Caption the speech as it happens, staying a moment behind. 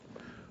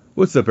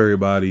What's up,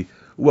 everybody?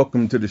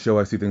 Welcome to the show.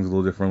 I see things a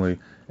little differently.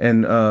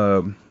 And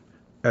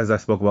as I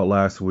spoke about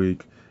last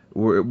week,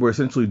 we're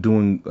essentially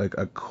doing like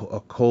a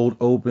cold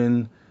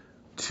open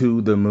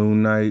to the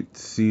Moon Knight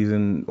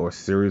season or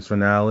series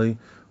finale.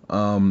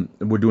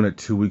 We're doing it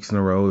 2 weeks in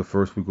a row. The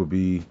first week will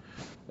be,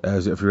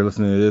 as if you're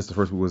listening to this, the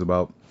first week was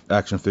about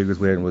action figures.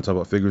 We hadn't really talked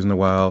about figures in a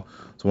while,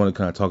 so I want to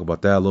kind of talk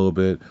about that a little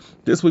bit.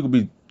 This week will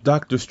be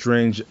Doctor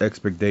Strange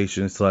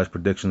expectations slash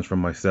predictions from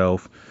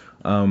myself.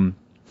 Um,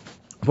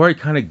 I've already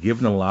kind of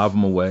given a lot of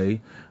them away.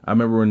 I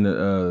remember in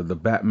the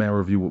Batman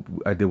review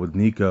I did with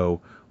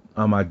Nico,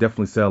 I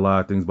definitely said a lot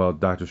of things about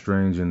Doctor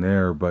Strange in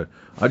there, but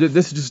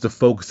this is just to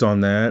focus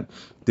on that.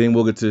 Then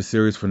we'll get to the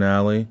series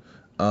finale.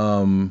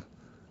 Um,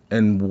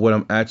 and what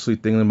I'm actually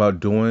thinking about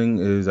doing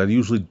is I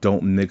usually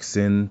don't mix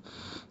in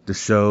the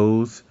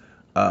shows,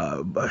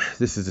 but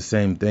this is the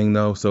same thing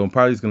though, so I'm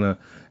probably just gonna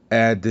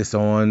add this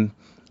on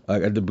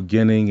like at the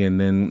beginning, and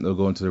then it'll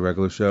go into the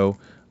regular show.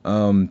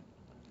 Um,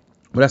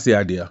 but that's the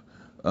idea.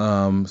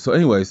 So,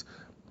 anyways,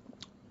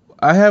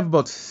 I have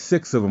about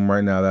six of them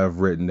right now that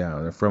I've written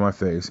down in front of my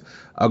face.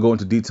 I'll go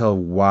into detail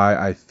why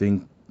I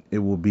think it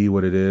will be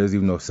what it is,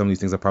 even though some of these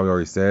things I probably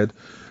already said.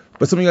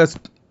 But some of you guys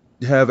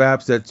have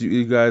apps that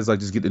you guys like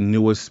just get the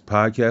newest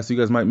podcast, so you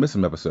guys might miss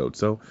some episodes.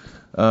 So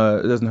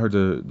it doesn't hurt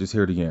to just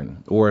hear it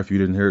again. Or if you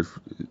didn't hear it,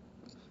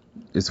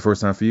 it's the first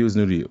time for you, it's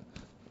new to you.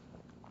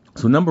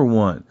 So, number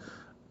one,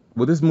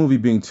 with this movie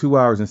being 2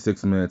 hours and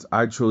 6 minutes,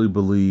 I truly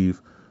believe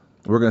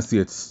we're going to see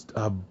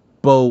a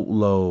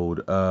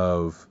boatload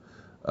of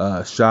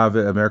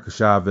Chavez, America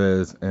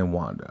Chavez, and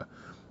Wanda.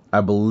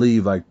 I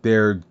believe like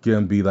they're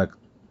gonna be like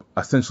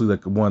essentially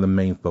like one of the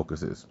main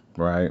focuses,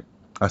 right?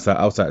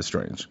 Outside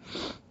Strange.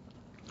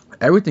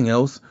 Everything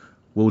else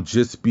will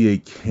just be a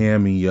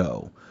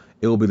cameo.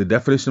 It will be the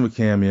definition of a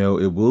cameo.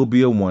 It will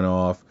be a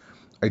one-off.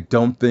 I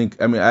don't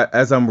think. I mean,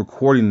 as I'm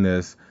recording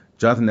this,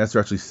 Jonathan Nestor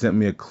actually sent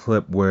me a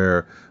clip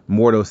where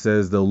Mordo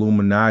says the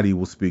Illuminati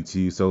will speak to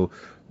you. So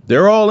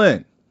they're all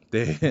in.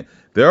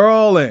 They're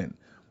all in.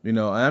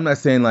 I'm not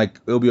saying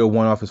like it'll be a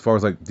one-off as far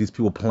as like these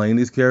people playing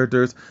these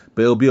characters,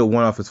 but it'll be a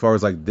one-off as far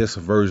as like this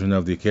version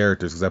of the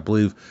characters, because I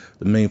believe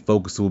the main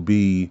focus will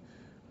be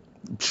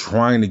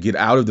trying to get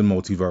out of the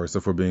multiverse,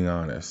 if we're being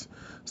honest.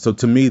 So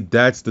to me,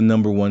 that's the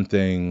number one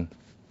thing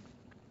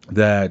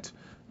that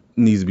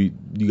needs to be.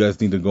 You guys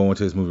need to go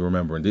into this movie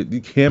remembering. The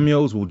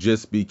cameos will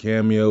just be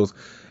cameos.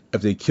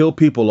 If they kill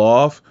people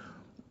off,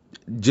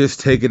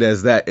 just take it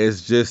as that.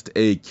 It's just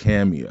a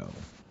cameo.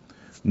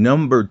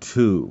 Number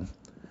two,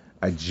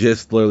 I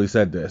just literally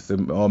said this,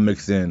 it all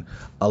mixed in.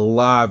 A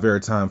lot of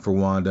airtime for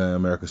Wanda and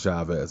America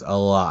Chavez. A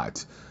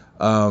lot.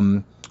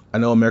 I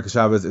know America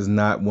Chavez is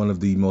not one of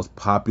the most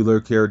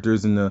popular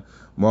characters in the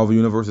Marvel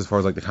Universe as far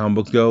as like the comic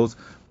books goes,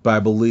 but I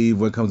believe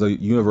when it comes to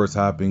universe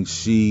hopping,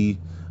 she's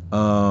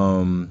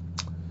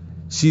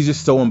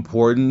just so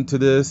important to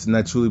this, and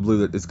I truly believe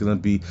that it's gonna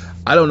be.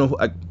 I don't know.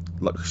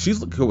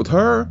 She's with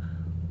her,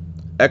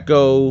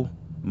 Echo,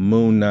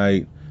 Moon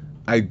Knight.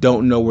 I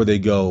don't know where they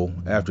go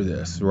after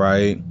this,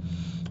 right?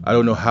 I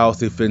don't know how else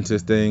they fit into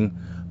this thing,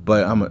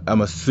 but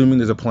I'm assuming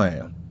there's a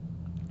plan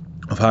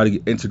of how to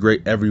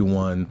integrate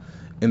everyone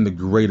in the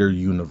greater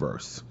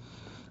universe.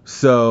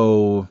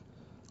 So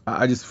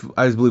I just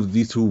believe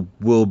these two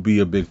will be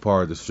a big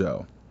part of the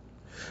show.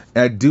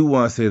 And I do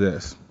want to say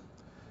this.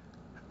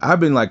 I've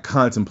been like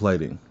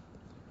contemplating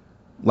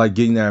like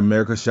getting that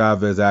America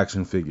Chavez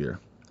action figure.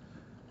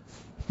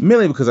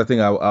 Mainly because I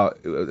think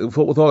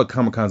with all the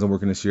Comic Cons I'm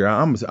working this year,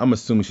 I'm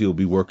assuming she'll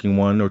be working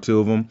one or two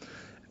of them.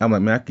 I'm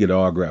like, man, I could get an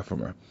autograph from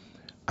her.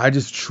 I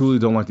just truly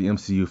don't like the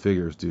MCU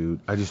figures, dude.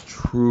 I just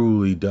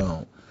truly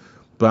don't.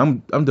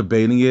 But I'm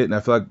debating it, and I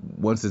feel like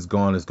once it's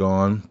gone, it's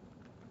gone.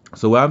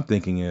 So what I'm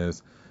thinking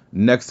is,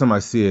 next time I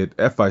see it,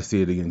 if I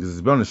see it again, because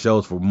it's been on the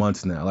shelves for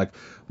months now. Like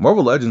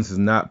Marvel Legends has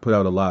not put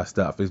out a lot of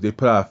stuff. They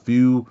put out a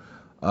few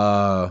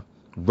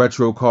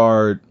retro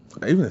card.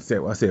 Even when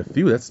I say a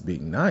few, that's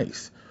being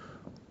nice.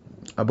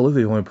 I believe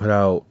they only put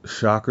out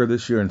Shocker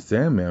this year and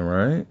Sandman,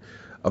 right?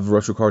 Of the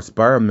retro card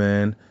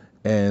Spider-Man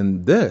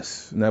and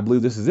this. And I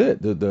believe this is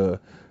it. The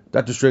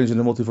Doctor Strange and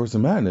the Multiverse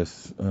of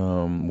Madness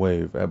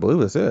wave. I believe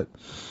that's it.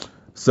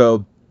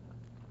 So,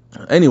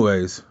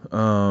 anyways,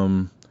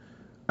 I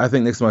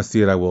think next time I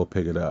see it, I will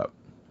pick it up.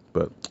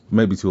 But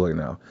maybe too late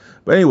now.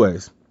 But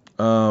anyways,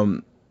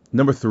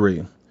 number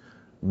three.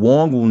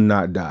 Wong will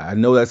not die. I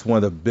know that's one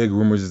of the big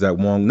rumors, is that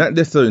Wong, not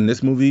necessarily in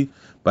this movie,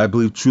 but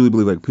I truly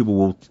believe like people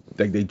will,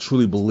 like they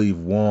truly believe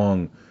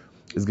Wong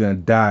is gonna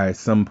die at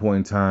some point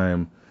in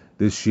time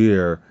this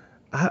year.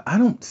 I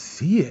don't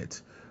see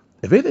it.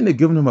 If anything, they're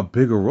giving him a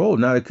bigger role.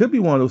 Now it could be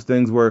one of those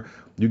things where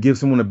you give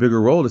someone a bigger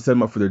role to set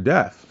them up for their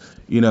death,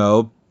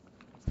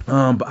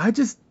 But I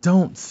just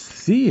don't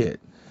see it.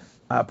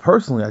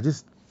 Personally, I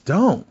just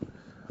don't.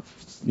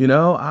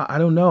 I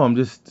don't know. I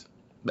just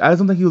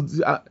don't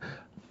think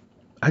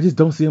I just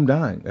don't see him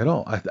dying at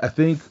all. I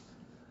think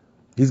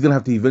he's gonna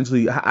have to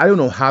eventually. I don't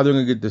know how they're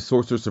gonna get the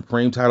Sorcerer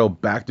Supreme title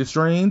back to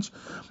Strange,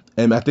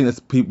 and I think that's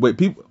people.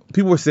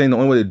 People were saying the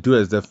only way to do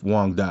it is if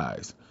Wong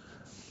dies.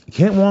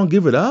 Can't Wong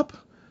give it up?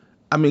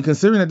 I mean,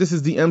 considering that this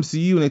is the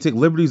MCU and they take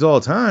liberties all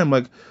the time,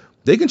 like,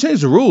 they can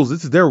change the rules.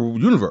 This is their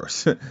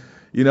universe. I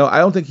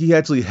don't think he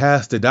actually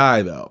has to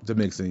die, though, if that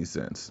makes any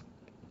sense.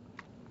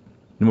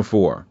 Number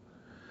 4.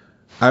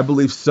 I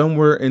believe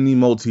somewhere in the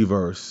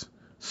multiverse,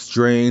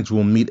 Strange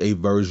will meet a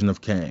version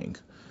of Kang.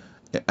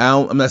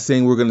 I'm not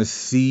saying we're going to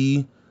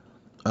see,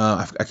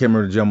 I can't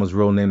remember the gentleman's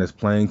real name that's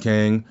playing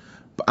Kang,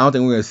 but I don't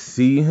think we're going to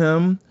see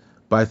him,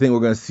 but I think we're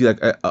going to see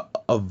like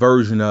a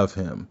version of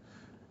him.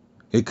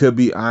 It could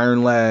be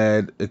Iron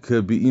Lad, it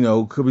could be,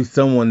 it could be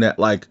someone that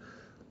like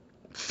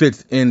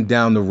fits in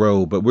down the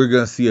road, but we're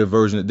going to see a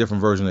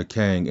different version of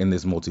Kang in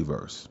this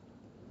multiverse.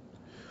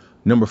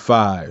 Number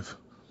 5,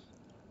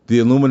 the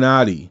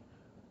Illuminati.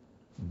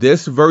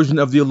 This version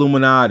of the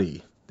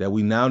Illuminati that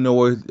we now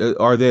know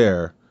are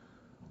there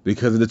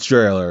because of the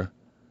trailer.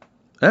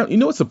 And you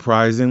know what's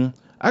surprising?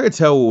 I could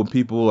tell when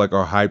people like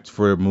are hyped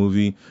for a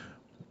movie,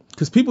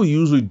 because people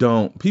usually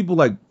don't. People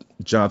like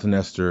Jonathan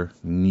Esther,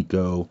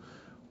 Nico,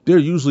 they're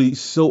usually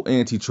so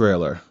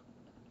anti-trailer.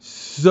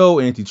 So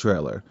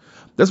anti-trailer.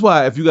 That's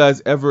why if you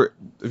guys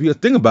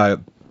think about it,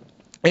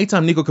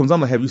 anytime Nico comes on,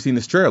 I'm like, have you seen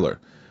this trailer?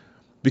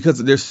 Because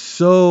they're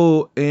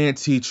so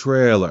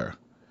anti-trailer.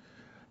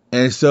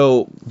 And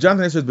so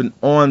Jonathan Esther has been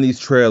on these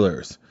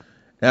trailers.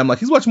 And I'm like,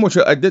 he's watching more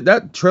trailers.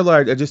 That trailer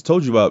I just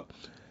told you about,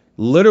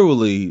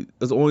 literally,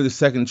 is only the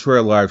second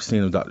trailer I've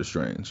seen of Doctor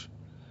Strange.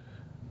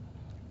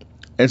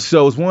 And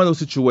so it's one of those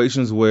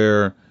situations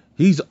where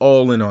he's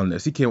all in on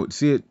this. He can't wait to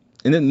see it.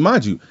 And then,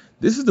 mind you,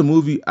 this is the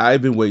movie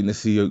I've been waiting to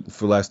see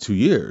for the last 2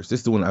 years. This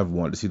is the one I've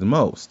wanted to see the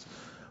most.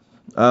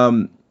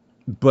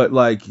 But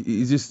like,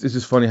 it's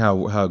just funny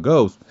how it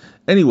goes.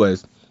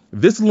 Anyways,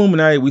 this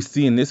Illuminati we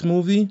see in this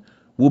movie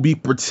will be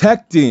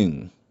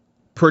protecting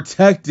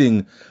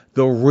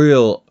the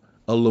real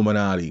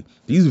Illuminati.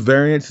 These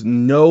variants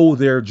know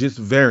they're just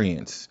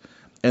variants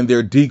and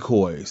they're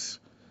decoys.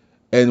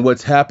 And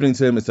what's happening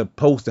to them is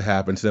supposed to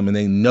happen to them, and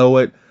they know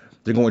it.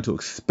 They're going to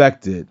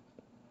expect it.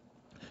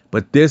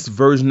 But this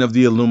version of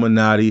the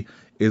Illuminati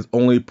is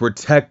only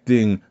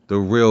protecting the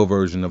real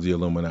version of the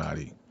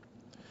Illuminati.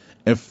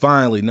 And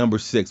finally, number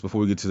 6,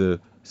 before we get to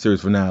the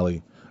series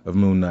finale of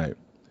Moon Knight.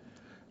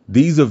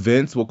 These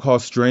events will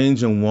cause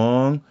Strange and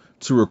Wong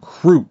to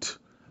recruit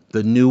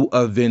the new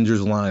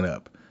Avengers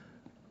lineup.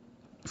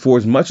 For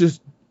as much as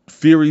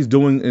Fury's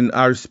doing in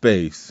outer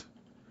space,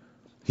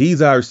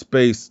 he's outer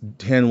space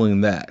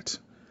handling that.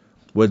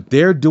 What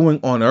they're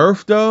doing on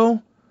Earth,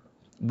 though,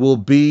 will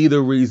be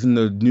the reason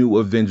the new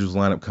Avengers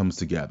lineup comes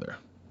together.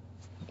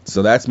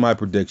 So that's my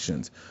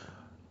predictions.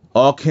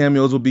 All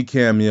cameos will be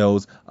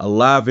cameos. A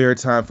lot of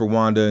airtime for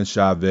Wanda and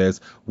Chavez.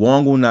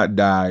 Wong will not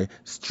die.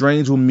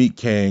 Strange will meet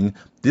Kang.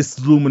 This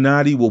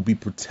Illuminati will be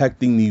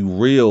protecting the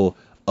real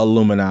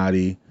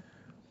Illuminati.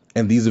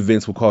 And these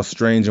events will cause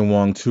Strange and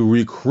Wong to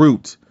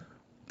recruit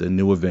the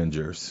new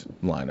Avengers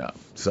lineup.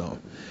 So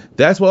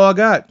that's what I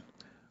got.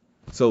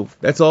 So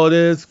that's all it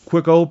is.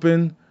 Quick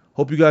open.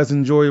 Hope you guys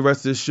enjoy the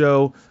rest of the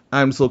show.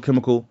 I'm Slow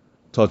Chemical.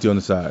 Talk to you on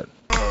the side.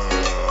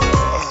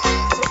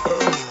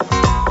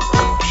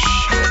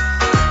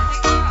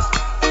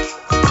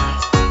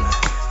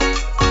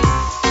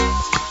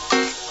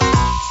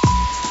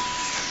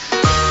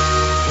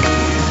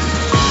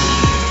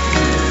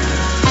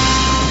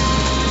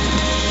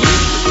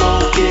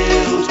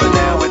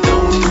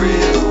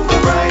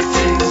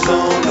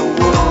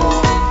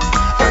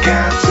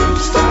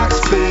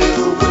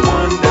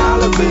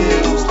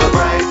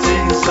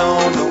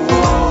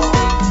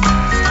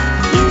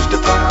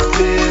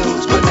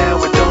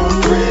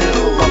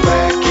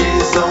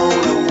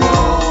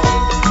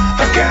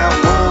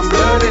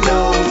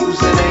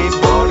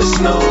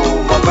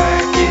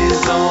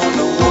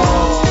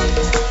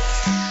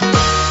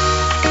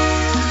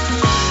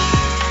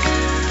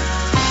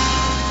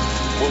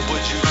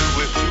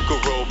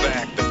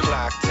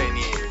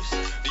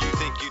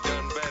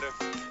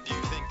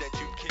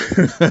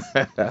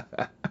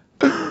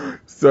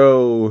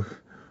 So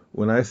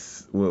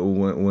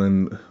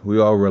when we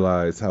all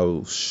realize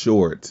how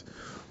short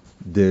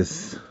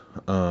this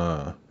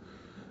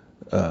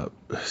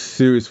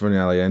series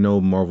finale, I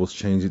know Marvel's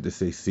changed it to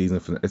say season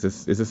finale. It's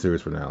a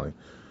series finale.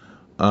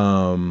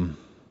 Was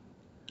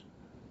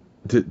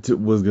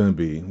gonna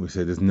be. We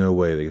said there's no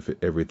way they could fit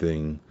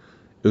everything.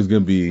 It was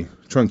gonna be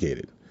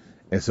truncated,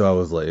 and so I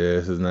was like, yeah,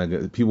 this is not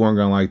good. People aren't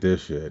gonna like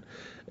this shit.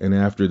 And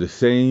after in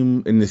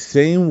the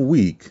same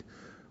week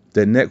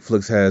that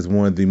Netflix has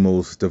one of the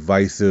most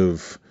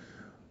divisive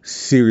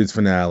series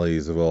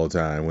finales of all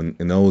time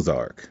in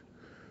Ozark,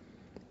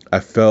 I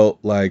feel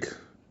like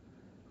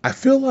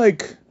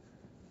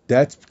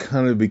that's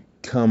kind of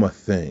become a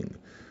thing.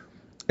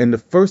 And the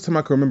first time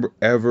I can remember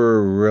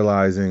ever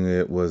realizing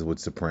it was with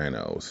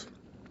Sopranos,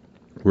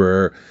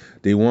 where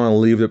they want to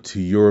leave it up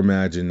to your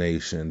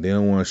imagination. They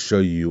don't want to show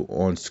you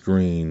on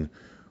screen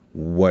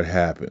what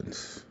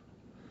happens,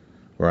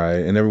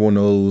 right? And everyone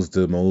knows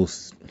the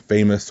most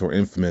famous or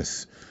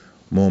infamous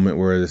moment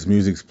where this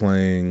music's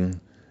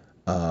playing,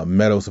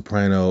 Meadow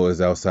Soprano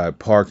is outside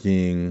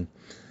parking,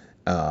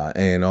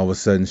 And all of a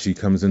sudden she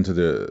comes into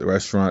the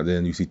restaurant,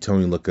 then you see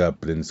Tony look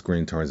up, and then the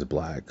screen turns to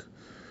black.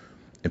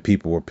 And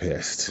people were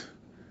pissed.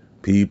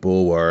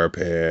 People were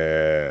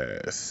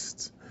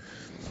pissed.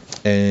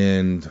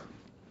 And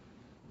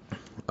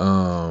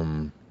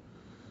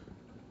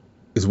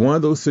it's one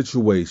of those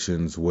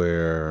situations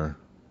where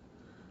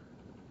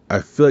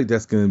I feel like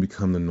that's going to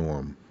become the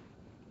norm.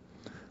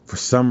 For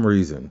some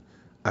reason,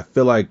 I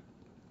feel like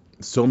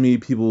so many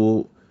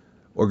people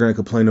are going to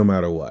complain no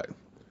matter what.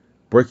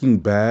 Breaking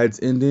Bad's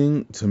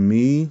ending, to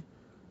me,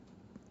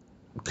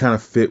 kind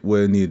of fit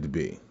where it needed to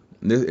be.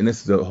 And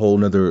this is a whole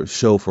nother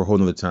show for a whole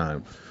nother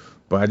time.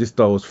 But I just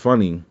thought it was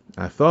funny.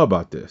 I thought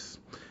about this.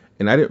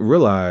 And I didn't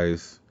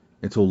realize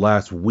until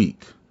last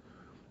week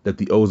that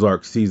the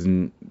Ozark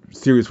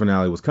series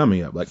finale was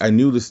coming up. Like, I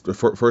knew the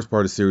first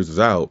part of the series was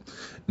out,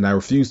 and I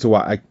refused to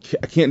watch.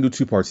 I can't do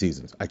 2-part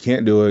seasons. I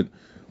can't do it.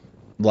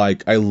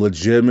 Like, I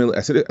legitimately,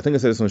 I think I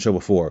said this on the show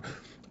before.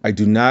 I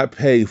do not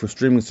pay for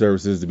streaming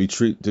services to be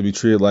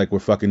treated like we're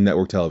fucking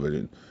network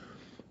television.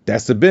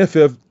 That's the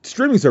benefit of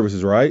streaming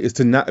services, right? Is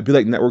to not be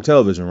like network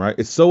television, right?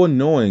 It's so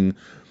annoying.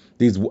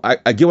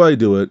 I get why they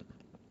do it,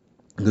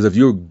 because if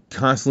you're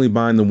constantly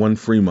buying the one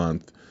free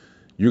month,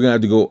 you're gonna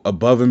have to go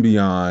above and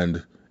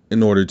beyond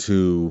in order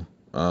to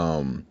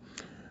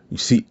you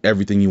see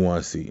everything you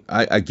want to see.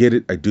 I get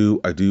it. I do.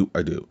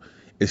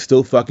 It's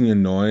still fucking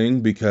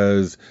annoying,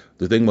 because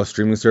the thing about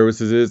streaming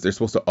services is they're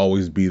supposed to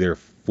always be there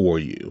for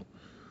you.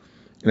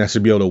 And I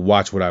should be able to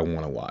watch what I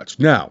want to watch.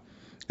 Now,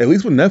 at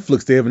least with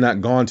Netflix, they have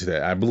not gone to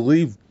that. I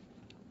believe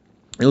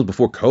it was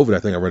before COVID, I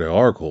think I read an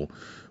article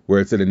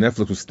where it said that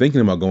Netflix was thinking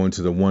about going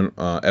to the one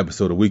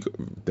episode a week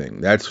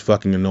thing. That's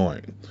fucking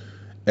annoying.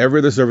 Every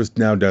other service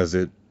now does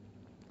it.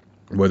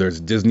 Whether it's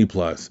Disney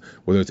Plus,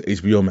 whether it's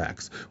HBO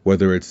Max,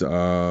 whether it's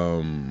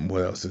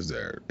what else is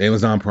there?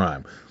 Amazon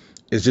Prime.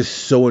 It's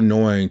just so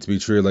annoying to be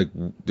treated like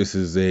this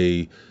is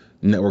a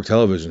network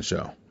television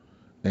show,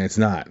 and it's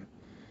not.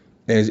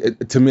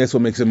 And to me, that's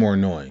what makes it more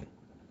annoying.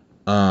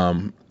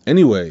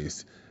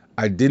 Anyways,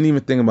 I didn't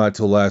even think about it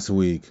till last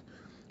week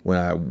when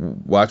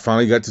I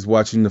finally got to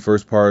watching the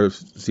first part of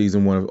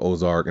season 1 of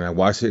Ozark, and I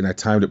watched it and I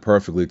timed it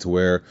perfectly to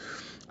where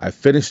I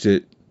finished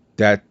it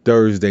that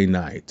Thursday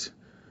night.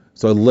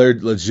 So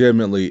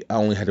legitimately, I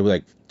only had to be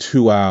like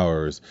 2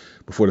 hours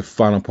before the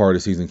final part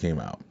of the season came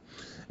out.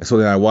 And so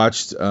then I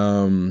watched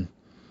that,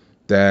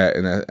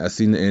 and I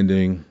seen the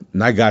ending,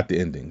 and I got the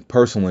ending.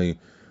 Personally,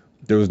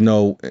 there was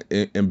no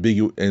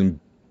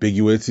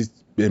ambiguousness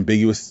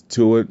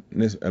to it.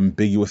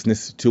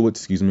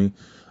 Excuse me.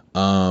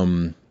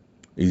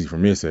 Easy for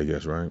me to say, I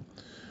guess, right?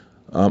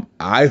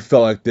 I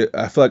felt like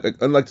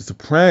unlike The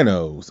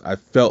Sopranos, I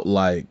felt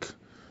like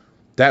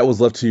that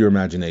was left to your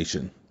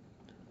imagination.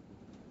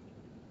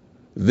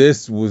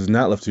 This was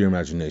not left to your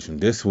imagination.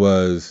 This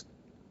was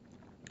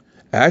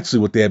actually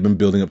what they had been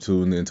building up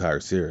to in the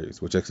entire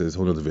series, which actually is a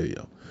whole other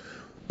video.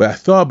 But I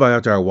thought about it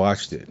after I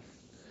watched it,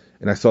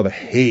 and I saw the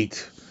hate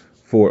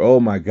for it. Oh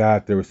my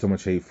God, there was so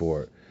much hate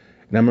for it.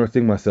 And I remember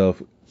thinking to myself,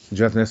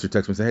 Jonathan Esther texted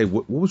me and said, hey,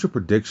 what was your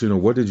prediction, or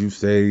what did you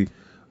say it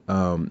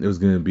was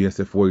going to be? I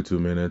said 42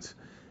 minutes.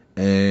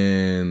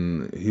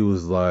 And he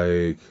was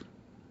like,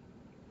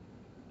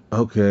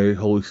 okay,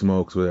 holy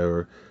smokes,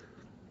 whatever.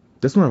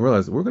 That's when I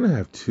realized we're going to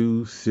have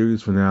 2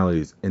 series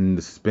finales in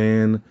the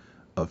span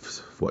of,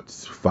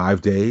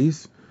 5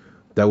 days?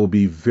 That will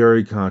be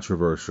very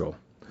controversial.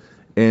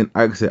 And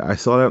like I said, I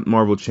saw that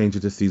Marvel change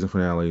it to season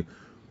finale.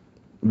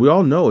 We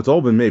all know, it's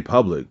all been made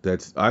public,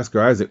 that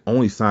Oscar Isaac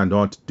only signed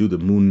on to do the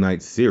Moon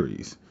Knight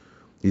series.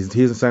 He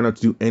hasn't signed on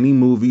to do any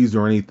movies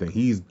or anything.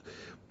 He's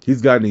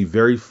gotten a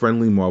very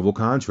friendly Marvel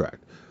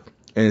contract.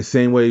 And the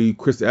same way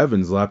Chris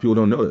Evans, a lot of people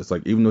don't know this.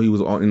 Like, even though he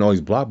was in all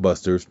these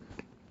blockbusters,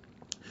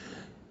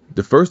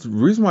 the first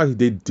reason why he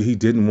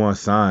didn't want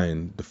to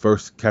sign the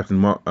first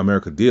Captain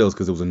America deal is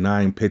because it was a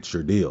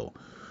 9-picture deal.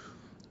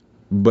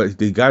 But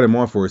they got him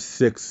on for a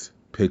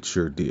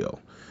 6-picture deal.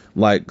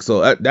 Like,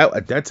 so at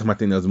that time, I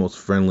think that was the most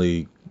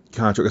friendly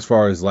contract as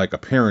far as like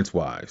appearance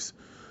wise.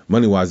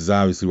 Money wise is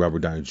obviously Robert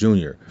Downey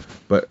Jr.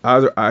 But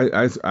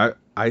Oscar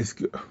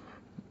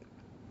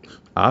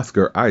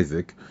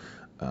Isaac,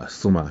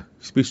 slow my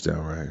speech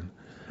down, right?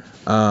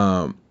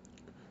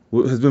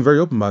 Has been very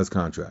open about his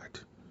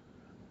contract.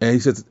 And he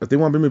says, if they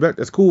want to bring me back,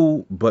 that's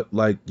cool, but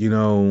like,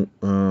 it'll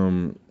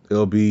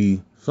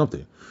be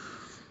something.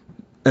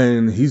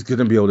 And he's going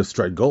to be able to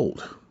strike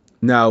gold.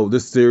 Now,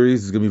 this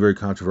series is going to be very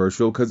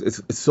controversial because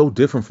it's so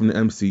different from the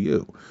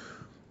MCU.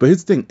 But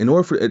here's the thing,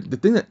 the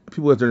thing that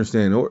people have to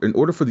understand, in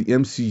order for the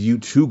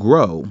MCU to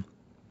grow,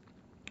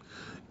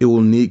 it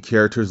will need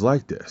characters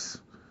like this.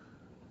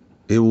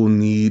 It will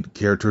need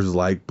characters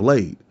like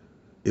Blade.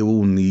 It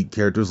will need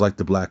characters like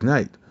the Black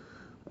Knight.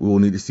 We will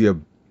need to see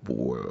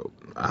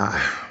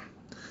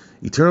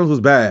Eternals was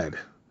bad.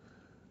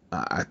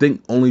 I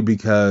think only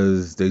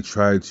because they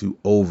tried to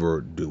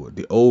overdo it.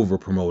 They over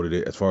promoted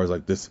it as far as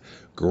like this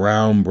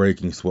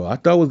groundbreaking swell. I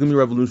thought it was gonna be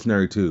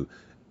revolutionary too.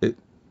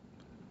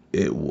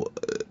 It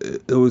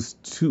was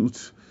too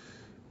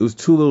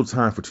little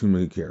time for too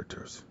many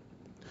characters.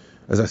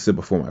 As I said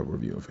before my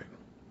review of it.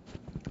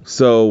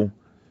 So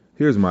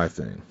here's my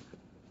thing.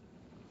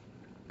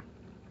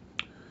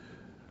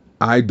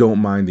 I don't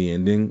mind the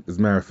ending. As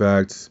a matter of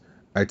fact,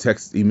 I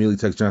immediately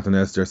text Jonathan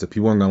Esther. I said,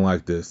 people aren't gonna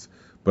like this,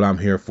 but I'm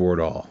here for it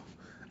all.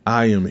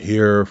 I am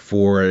here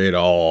for it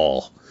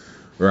all,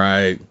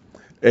 right?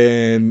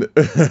 And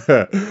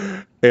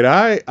and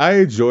I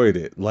enjoyed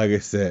it. Like I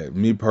said,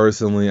 me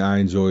personally, I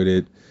enjoyed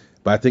it.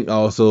 But I think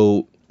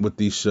also with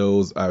these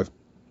shows,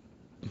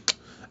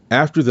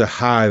 after the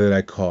high that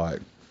I caught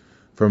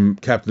from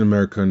Captain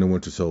America and the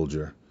Winter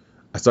Soldier,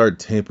 I started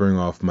tapering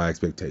off my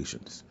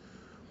expectations.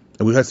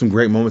 And we had some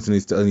great moments in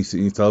these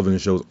television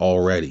shows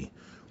already.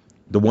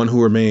 The One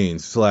Who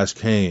Remains /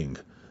 Kang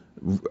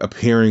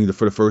appearing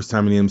for the first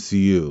time in the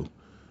MCU,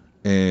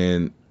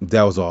 and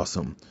that was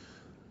awesome.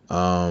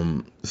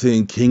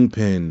 Seeing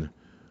Kingpin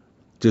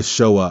just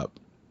show up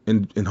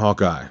in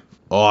Hawkeye,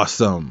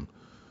 awesome.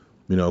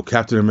 You know,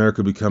 Captain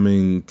America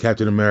becoming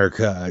Captain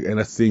America, and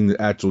us seeing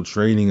the actual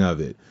training of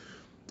it,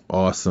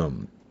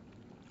 awesome.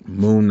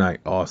 Moon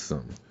Knight,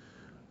 awesome.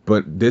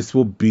 But this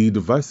will be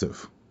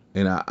divisive,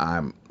 and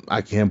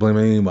I can't blame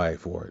anybody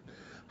for it.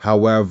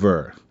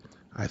 However,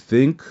 I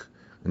think,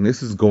 and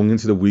this is going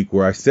into the week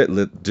where I said,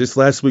 just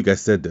last week I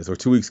said this, or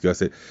 2 weeks ago I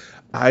said,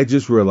 I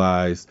just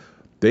realized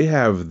they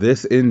have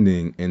this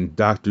ending and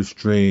Doctor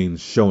Strange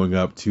showing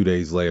up 2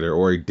 days later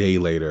or a day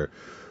later.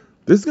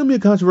 This is going to be a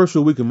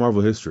controversial week in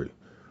Marvel history.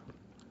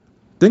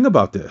 Think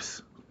about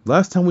this.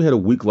 Last time we had a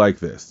week like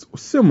this,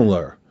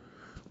 similar,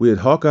 we had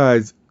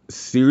Hawkeye's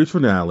series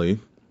finale,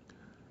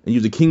 and you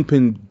had the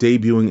Kingpin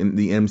debuting in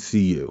the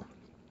MCU.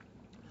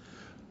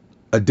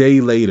 A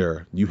day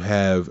later, you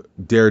have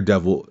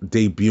Daredevil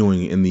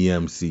debuting in the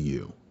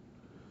MCU.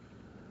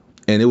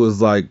 And it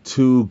was like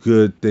two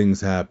good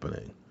things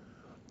happening.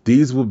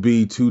 These will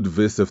be two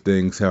divisive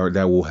things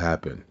that will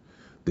happen.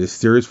 This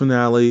series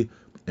finale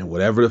and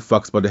whatever the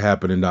fuck's about to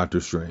happen in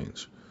Doctor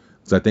Strange.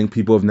 So I think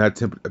people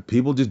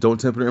just don't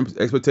temper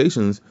their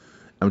expectations.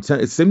 I'm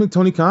telling, it's same thing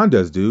Tony Khan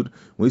does, dude.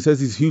 When he says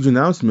these huge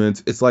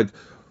announcements, it's like,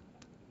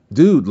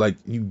 dude, like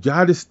you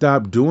gotta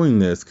stop doing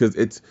this because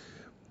it's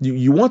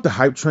you want the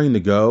hype train to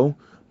go,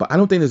 but I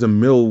don't think there's a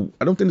middle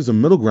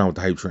ground with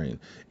the hype train.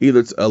 Either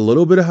it's a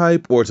little bit of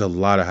hype or it's a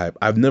lot of hype.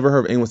 I've never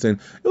heard anyone saying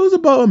it was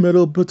about a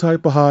middle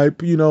type of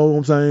hype. You know what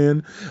I'm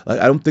saying? Like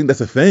I don't think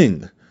that's a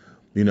thing.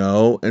 You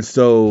know, and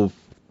so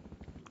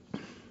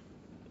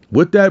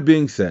with that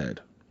being said,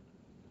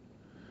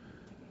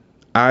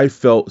 I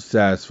felt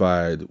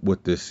satisfied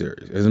with this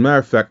series. As a matter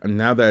of fact,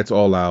 now that it's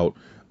all out,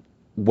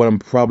 what I'm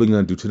probably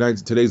gonna do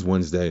today's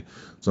Wednesday,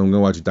 so I'm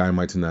gonna watch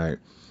Dynamite tonight.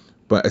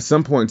 But at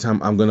some point in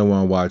time, I'm gonna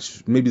want to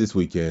watch, maybe this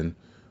weekend,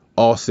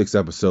 all 6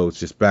 episodes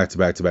just back to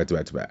back to back to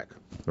back to back,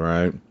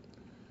 right?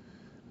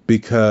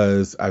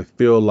 Because I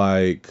feel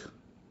like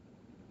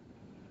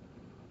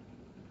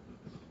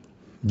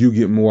you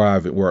get more out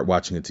of it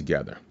watching it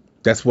together.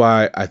 That's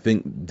why I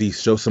think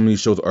some of these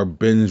shows are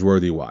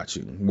binge-worthy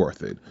watching,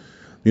 worth it.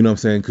 You know what I'm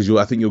saying? Because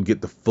I think you'll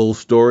get the full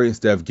story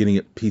instead of getting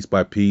it piece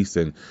by piece,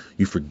 and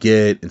you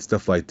forget and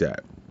stuff like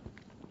that.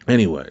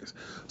 Anyways,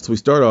 so we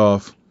start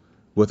off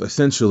with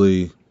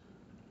essentially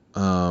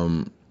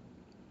us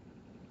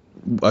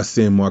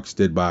seeing Mark's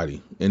dead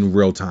body in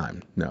real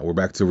time. Now we're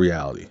back to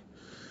reality,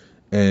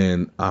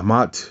 and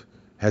Amat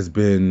has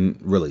been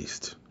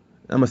released.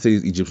 I'm gonna say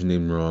his Egyptian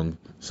name wrong,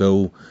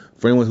 so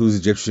for anyone who's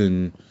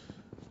Egyptian,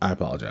 I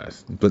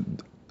apologize, but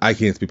I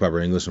can't speak proper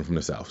English. I'm from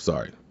the South,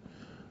 sorry.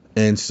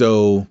 And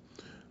so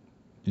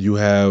you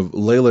have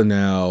Layla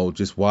now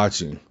just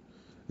watching.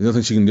 There's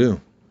nothing she can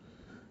do,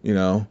 you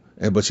know.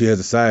 But she has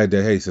decided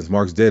that, hey, since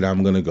Mark's dead,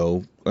 I'm going to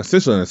go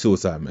essentially on a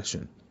suicide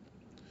mission.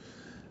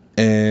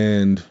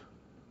 And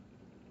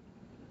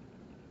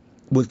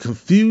what really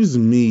confused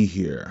me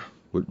here,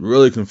 and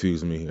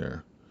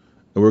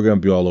we're going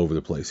to be all over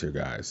the place here,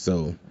 guys,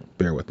 so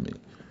bear with me.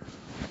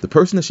 The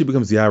person that she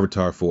becomes the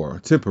avatar for,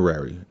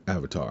 temporary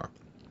avatar,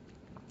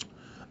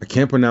 I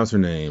can't pronounce her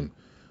name,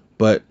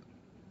 but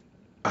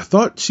I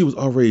thought she was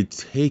already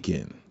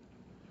taken.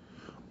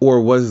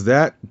 Or was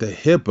that the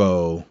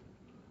hippo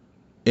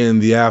in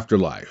the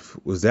afterlife?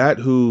 Was that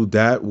who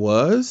that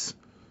was?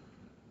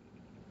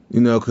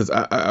 You know, because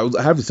I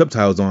have the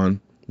subtitles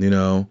on. You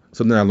know,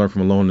 something I learned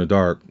from Alone in the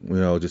Dark. You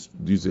know, just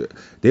use it.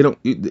 They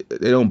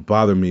don't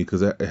bother me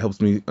because it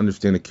helps me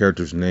understand the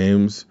characters'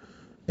 names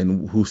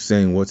and who's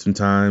saying what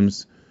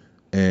sometimes,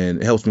 and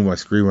it helps me with my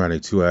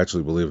screenwriting too.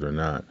 Actually, believe it or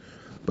not.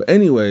 But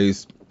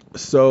anyways,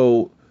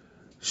 so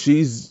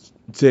she's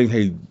saying,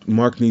 hey,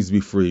 Mark needs to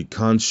be free.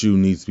 Khonshu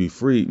needs to be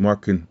free.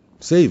 Mark can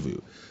save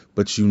you,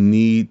 but you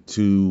need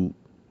to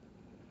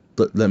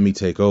let me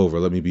take over.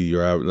 Let me be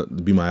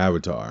my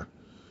avatar.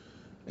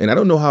 And I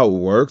don't know how it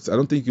works. I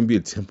don't think you can be a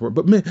temporary,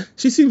 but man,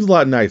 she seems a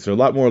lot nicer, a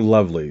lot more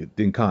lovely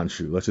than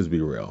Khonshu. Let's just be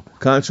real.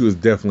 Khonshu is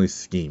definitely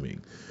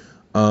scheming.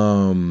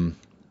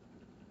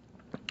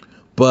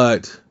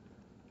 But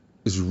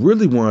it's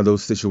really one of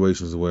those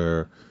situations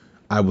where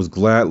I was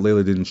glad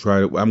Layla didn't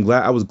try it.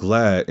 I was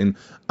glad, and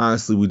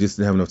honestly, we just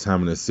didn't have enough time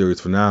in the series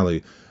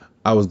finale.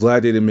 I was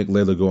glad they didn't make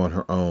Layla go on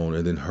her own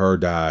and then her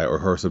die or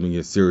her something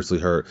get seriously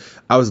hurt.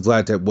 I was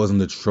glad that wasn't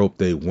the trope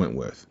they went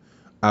with.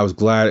 I was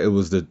glad it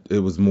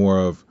was more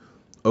of,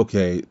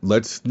 okay,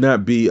 let's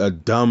not be a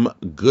dumb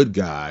good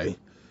guy.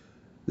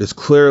 There's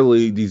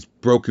clearly these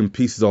broken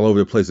pieces all over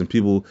the place, and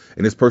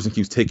this person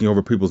keeps taking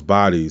over people's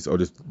bodies, or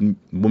this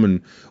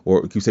woman,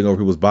 or keeps taking over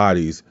people's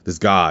bodies, this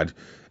god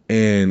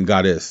and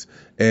goddess,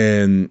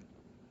 and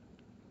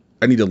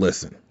I need to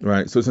listen,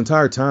 right? So this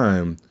entire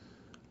time,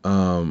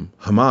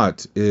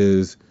 Hamat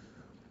is,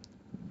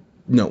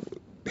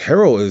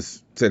 Harrow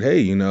is said,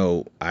 hey,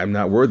 I'm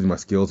not worthy. My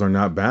skills are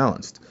not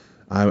balanced.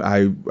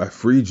 I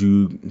freed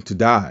you to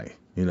die,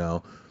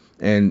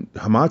 and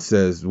Hamat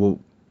says,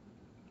 well,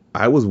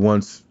 I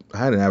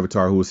had an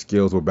avatar whose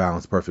skills were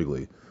balanced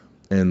perfectly,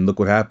 and look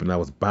what happened. I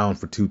was bound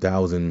for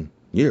 2,000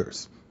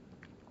 years,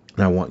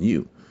 and I want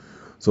you.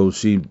 So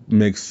she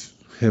makes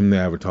him the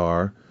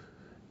avatar,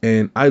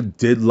 and I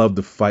did love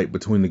the fight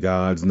between the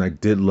gods, and I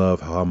did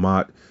love how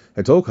Hamat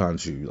had told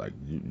Khonshu, like,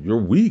 you're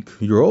weak,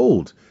 you're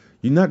old,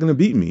 you're not gonna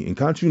beat me, and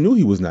Khonshu knew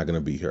he was not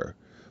gonna beat her.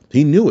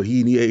 He knew it.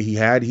 He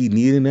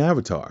needed an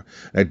avatar.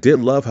 I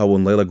did love how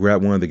when Layla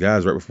grabbed one of the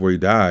guys right before he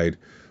died,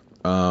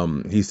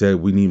 he said,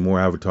 we need more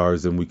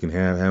avatars than we can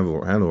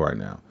handle right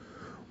now,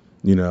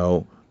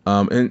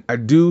 and I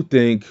do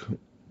think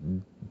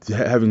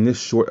having this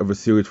short of a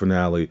series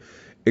finale,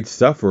 it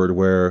suffered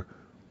where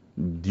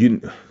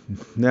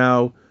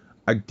now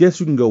I guess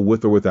you can go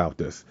with or without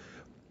this.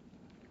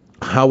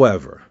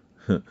 However,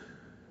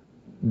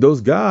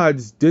 those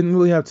gods didn't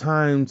really have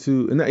time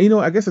to, and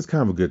I guess it's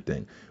kind of a good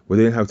thing where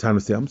they didn't have time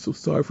to say, I'm so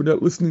sorry for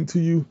not listening to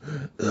you.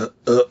 I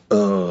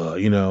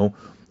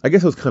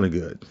guess it was kind of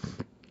good.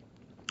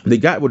 They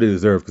got what they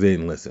deserved because they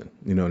didn't listen,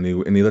 and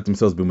they let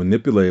themselves be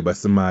manipulated by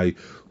somebody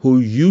who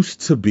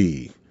used to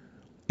be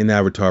an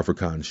avatar for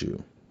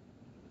Khonshu.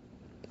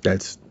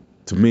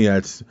 To me,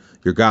 that's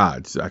your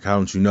gods. Like, how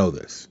don't you know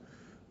this?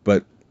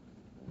 But,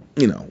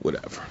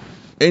 whatever.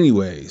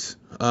 Anyways,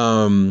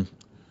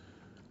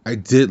 I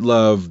did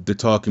love the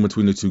talking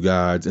between the two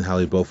gods and how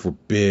they both were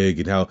big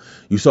and how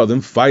you saw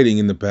them fighting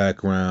in the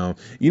background.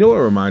 You know what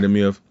it reminded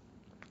me of?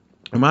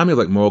 It reminded me of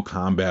like Mortal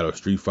Kombat or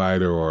Street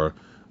Fighter or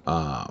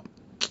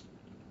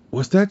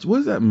what's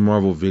that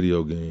Marvel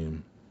video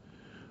game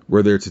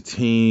where it's a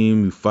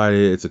team, you fight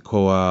it, it's a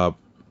co-op.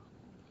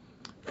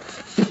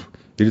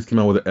 They just came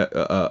out with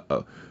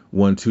a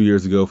one 2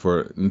 years ago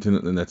for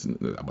Nintendo, and that's, I'm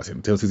about to say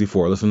Nintendo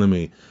 64. Listen to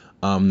me,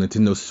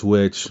 Nintendo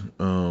Switch.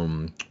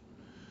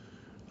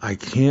 I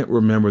can't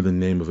remember the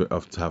name of it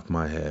off the top of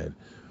my head,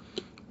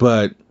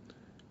 but a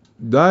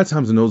lot of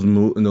times in those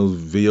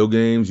video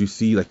games, you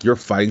see like you're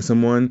fighting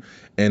someone,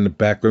 and in the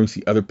background you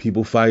see other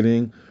people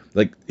fighting.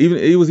 Like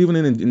it was even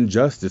in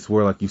Injustice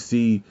where like you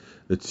see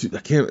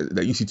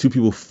you see two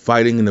people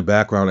fighting in the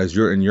background as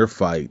you're in your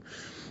fight,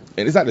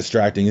 and it's not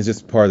distracting. It's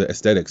just part of the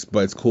aesthetics,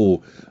 but it's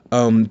cool.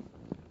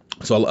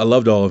 So I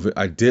loved all of it.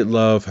 I did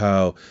love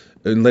how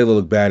and Layla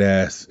looked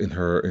badass in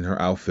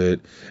her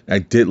outfit. I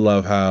did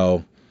love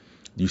how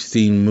you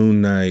seen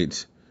Moon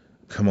Knight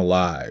come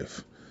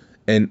alive,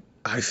 and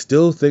I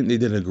still think they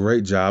did a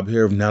great job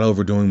here of not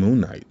overdoing Moon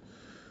Knight.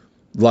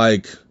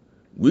 Like,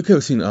 we could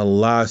have seen a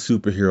lot of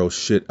superhero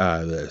shit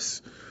out of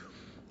this,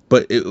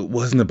 but it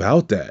wasn't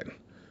about that.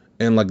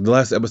 And like the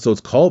last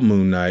episode's called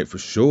Moon Knight for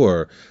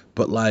sure,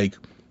 but like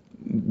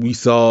we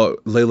saw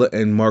Layla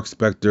and Mark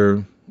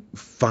Spector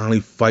finally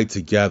fight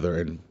together,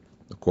 and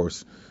of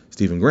course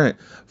Stephen Grant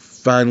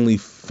finally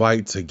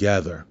fight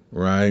together,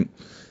 right?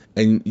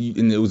 And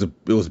it was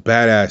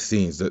badass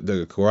scenes.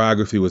 The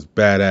choreography was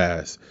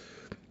badass.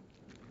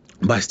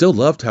 But I still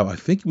loved how I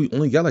think we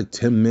only got like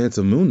 10 minutes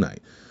of Moon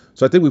Knight.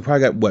 So I think we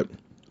probably got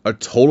a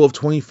total of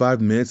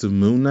 25 minutes of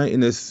Moon Knight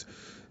in this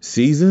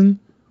season.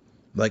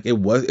 Like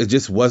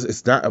it's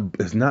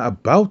not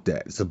about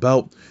that. It's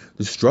about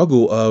the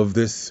struggle of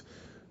this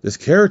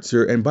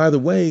character. And by the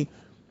way,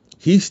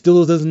 he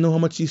still doesn't know how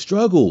much he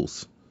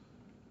struggles.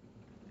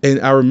 And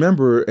I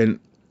remember,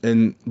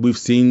 and we've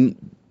seen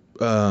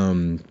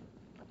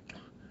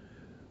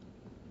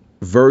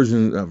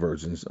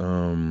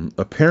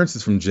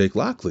appearances from Jake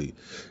Lockley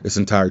this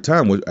entire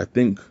time, which I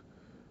think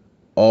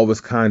all of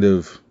us kind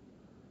of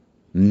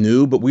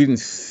knew, but we didn't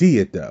see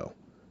it though.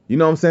 You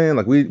know what I'm saying?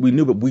 Like we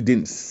knew, but we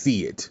didn't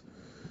see it,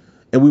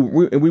 and we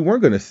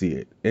weren't gonna see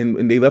it,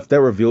 and they left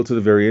that reveal to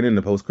the very end in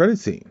the post-credit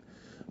scene.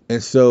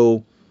 And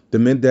so the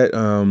minute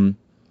that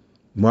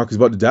Mark is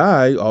about to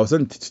die, all of a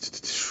sudden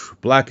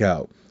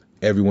blackout,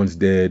 everyone's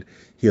dead.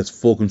 He has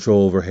full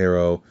control over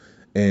Harrow,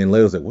 and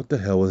Layla's like, "What the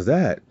hell was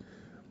that?"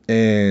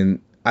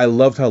 And I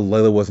loved how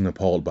Layla wasn't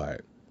appalled by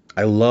it.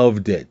 I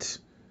loved it,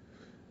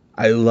 and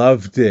I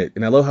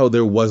love how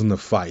there wasn't a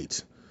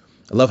fight.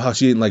 I love how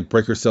she didn't like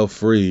break herself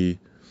free,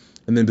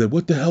 and then be like,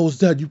 "What the hell was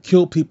that? You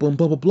killed people and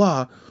blah blah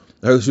blah."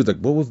 She was like,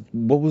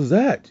 "What was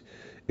that?"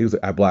 He was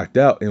like, "I blacked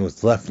out," and it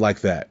was left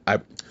like that.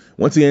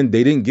 Once again,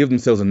 they didn't give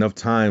themselves enough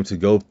time to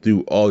go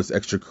through all this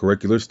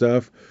extracurricular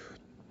stuff,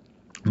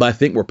 but I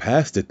think we're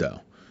past it though.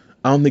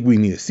 I don't think we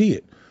need to see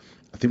it.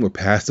 I think we're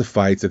past the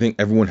fights. I think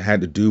everyone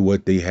had to do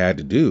what they had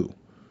to do,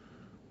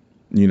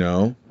 you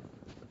know?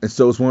 And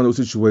so it's one of those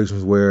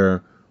situations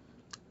where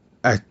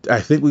I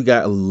think we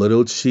got a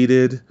little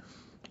cheated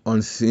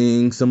on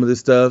seeing some of this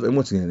stuff. And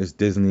once again, it's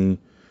Disney.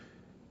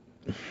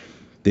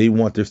 They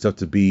want their stuff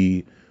to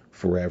be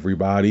for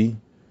everybody.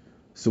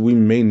 So we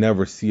may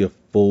never see a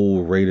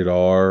full rated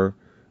R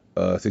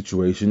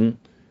situation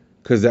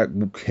because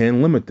that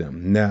can limit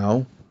them.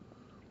 Now,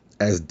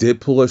 as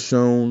Deadpool has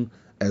shown,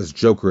 as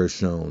Joker has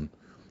shown,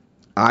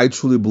 I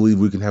truly believe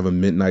we can have a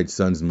Midnight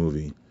Suns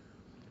movie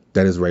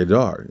that is rated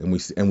R, and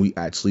we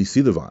actually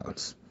see the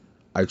violence.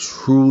 I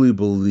truly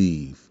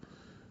believe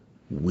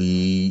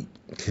we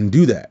can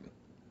do that.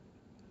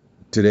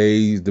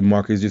 Today, the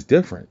market is just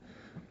different,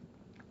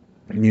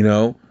 you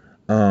know,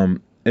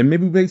 and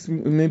maybe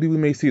we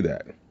may see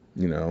that,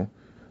 you know.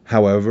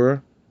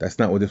 However, that's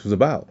not what this was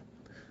about.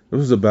 This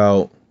was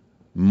about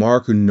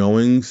Mark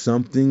knowing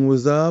something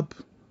was up,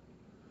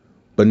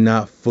 but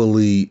not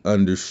fully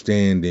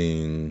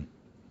understanding,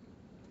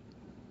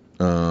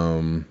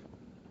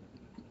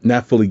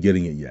 not fully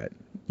getting it yet,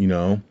 you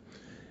know.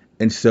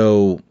 And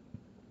so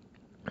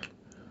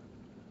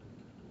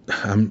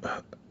I'm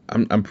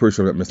pretty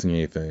sure I'm not missing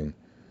anything.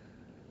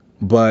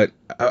 But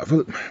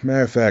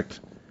matter of fact,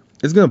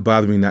 it's gonna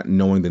bother me not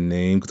knowing the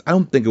name because I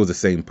don't think it was the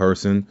same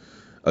person,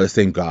 the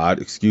same God,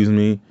 excuse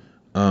me.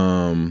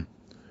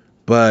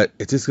 But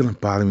it's just gonna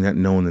bother me not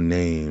knowing the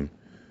name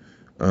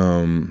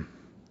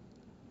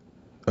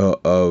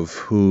of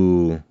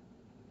who.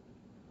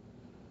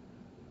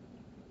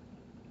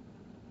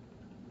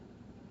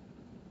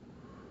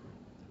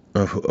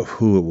 Of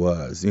who it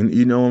was.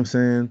 You know what I'm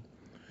saying?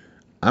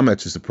 I'm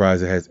actually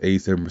surprised it has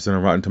 87%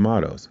 on Rotten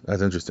Tomatoes.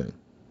 That's interesting.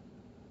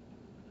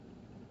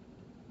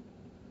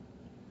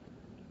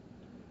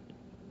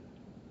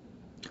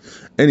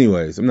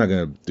 Anyways, I'm not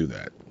gonna do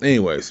that.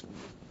 Anyways,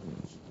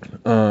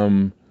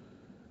 so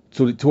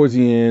towards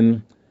the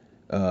end,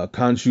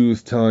 Khonshu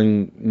is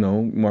telling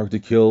Mark to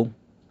kill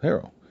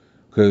Harrow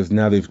because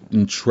now they've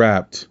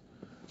entrapped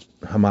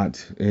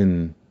Hamat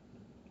in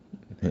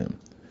him,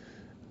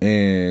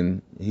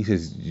 and he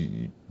says,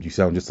 "You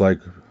sound just like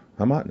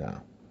Hamat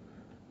now.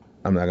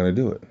 I'm not gonna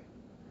do it."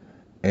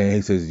 And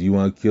he says, "You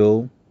want to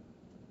kill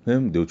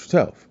him? Do it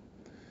yourself."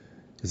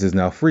 He says,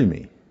 "Now free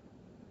me."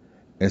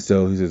 And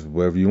so he says,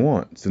 "Whatever you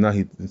want." So now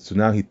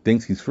he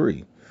thinks he's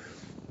free.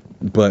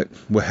 But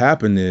what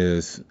happened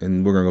is,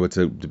 and we're gonna go back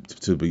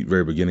to the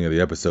very beginning of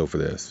the episode for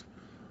this.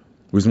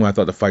 The reason why I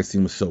thought the fight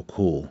scene was so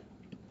cool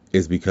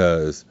is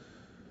because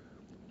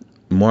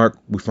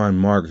we find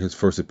Mark, his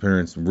first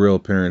real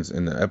appearance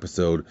in the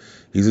episode,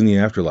 he's in the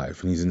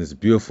afterlife, and he's in this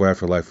beautiful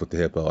afterlife with the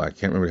hippo. I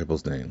can't remember the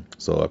hippo's name,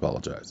 so I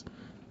apologize.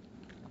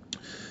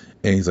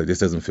 And he's like, "This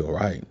doesn't feel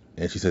right."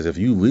 And she says, "If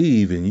you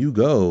leave and you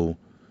go,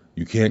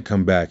 you can't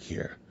come back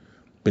here."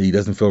 But he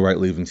doesn't feel right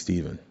leaving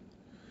Steven.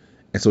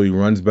 And so he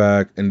runs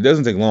back, and it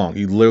doesn't take long.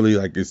 He literally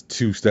is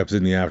 2 steps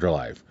in the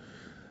afterlife.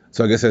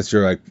 So I guess that's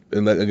I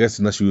guess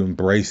unless you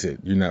embrace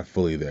it, you're not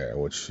fully there,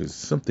 which is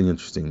something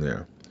interesting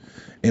there.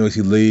 Anyways,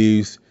 he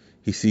leaves.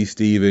 He sees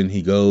Steven.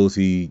 He goes.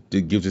 He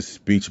gives a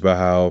speech about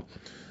how,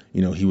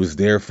 he was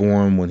there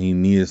for him when he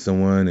needed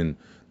someone, and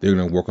they're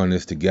going to work on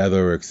this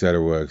together,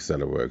 etc.,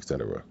 etc.,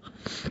 etc.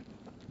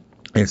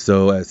 And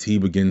so as he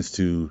begins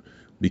to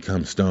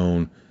become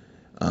stone,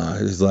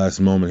 his last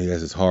moment, he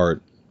has his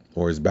heart,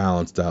 or his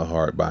balanced out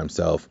heart by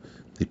himself.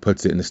 He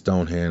puts it in the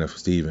stone hand of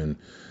Steven,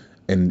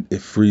 and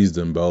it frees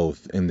them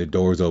both, and the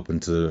doors open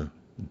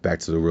back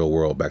to the real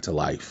world, back to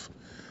life.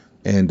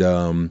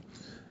 And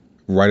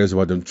right as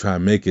about to try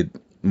and make it,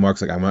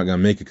 Mark's like, "I'm not gonna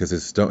make it because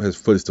his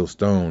foot is still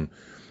stone."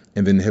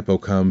 And then the hippo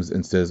comes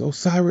and says, "Oh,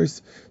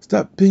 Cyrus,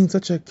 stop being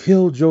such a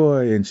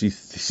killjoy," and she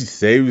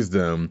saves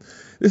them.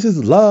 This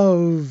is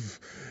love,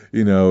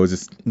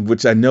 just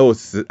which I know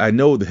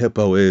the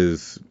hippo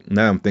is.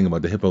 Now I'm thinking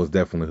about the hippo is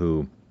definitely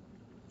who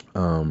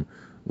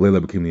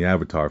Layla became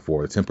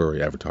the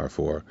temporary avatar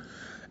for,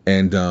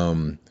 and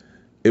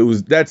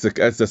that's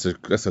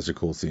such a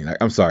cool scene.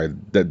 I'm sorry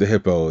that the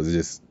hippo is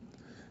just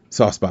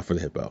soft spot for the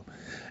hippo.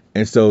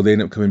 And so they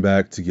end up coming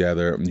back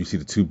together, and you see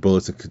the 2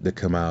 bullets that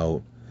come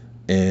out.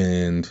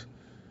 And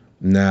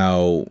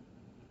now,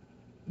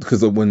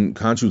 because when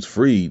Khonshu's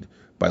freed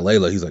by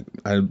Layla, he's like,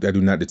 I do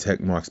not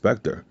detect Mark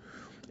Spector.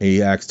 And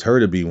he asked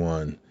her to be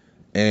one,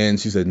 and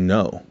she said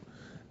no.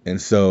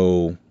 And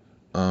so,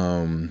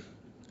 all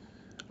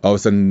of a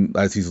sudden,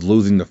 as he's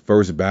losing the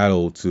first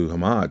battle to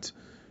Hamat,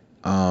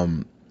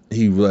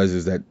 he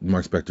realizes that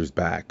Mark Spector's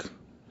back.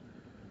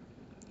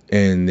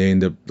 And they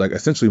end up,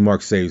 essentially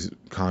Mark saves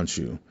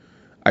Khonshu.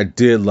 I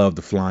did love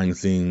the flying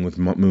scene with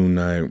Moon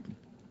Knight.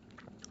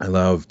 I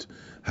loved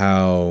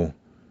how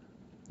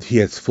he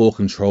has full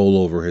control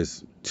over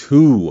his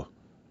two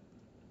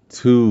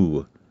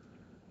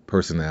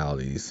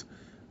personalities.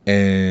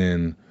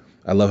 And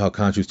I love how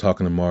Khonshu's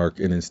talking to Mark,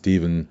 and then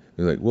Steven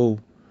is like, "Well,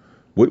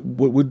 what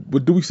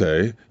do we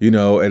say?"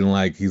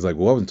 And he's like,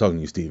 "Well, I wasn't talking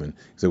to you, Steven."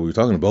 He said, "We were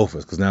talking to both of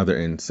us because now they're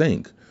in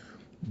sync."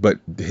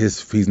 But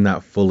he's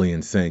not fully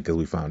in sync, as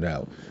we found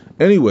out.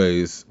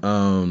 Anyways,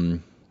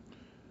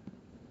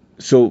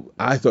 so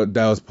I thought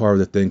that was part of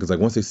the thing because like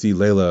once they see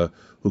Layla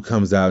who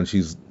comes out and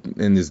she's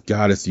in this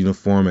goddess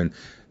uniform, and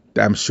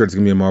I'm sure it's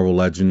gonna be a Marvel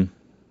Legend.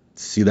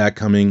 See that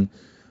coming.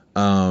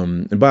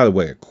 And by the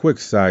way, a quick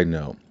side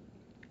note: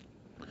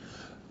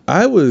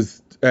 I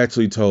was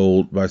actually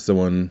told by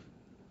someone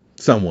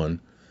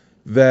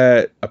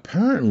that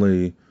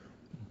apparently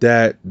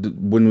that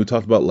when we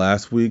talked about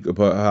last week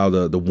about how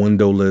the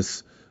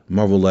windowless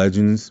Marvel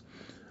Legends.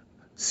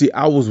 See,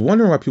 I was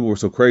wondering why people were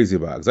so crazy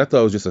about it because I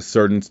thought it was just a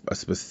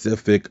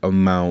specific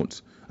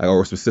amount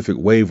or a specific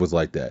wave was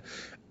like that.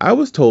 I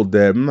was told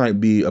that it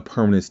might be a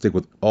permanent stick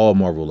with all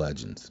Marvel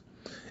Legends.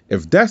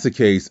 If that's the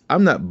case,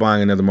 I'm not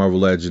buying another Marvel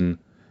Legend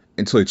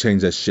until they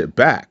change that shit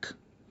back.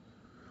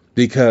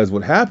 Because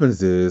what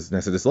happens is, and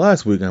I said this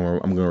last week, and I'm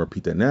going to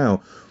repeat that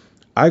now.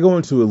 I go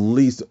into at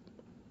least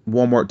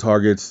Walmart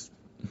Targets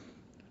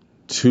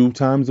 2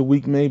 times a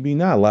week, maybe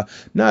not a lot,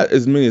 not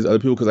as many as other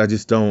people, because I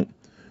just don't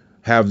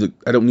I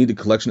don't need the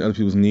collection of other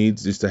people's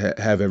needs just to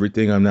have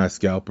everything. I'm not a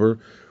scalper,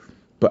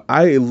 but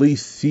I at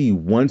least see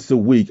once a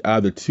week out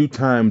of the 2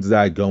 times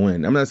that I go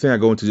in. I'm not saying I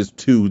go into just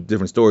 2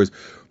 different stores.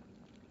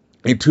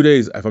 In 2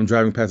 days, if I'm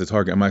driving past a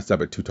Target, I might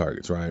stop at 2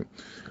 Targets, right?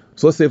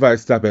 So let's say if I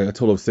stop at a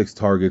total of 6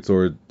 Targets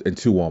or in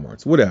 2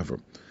 Walmarts, whatever.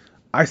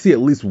 I see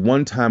at least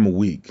one time a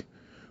week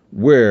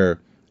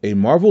where a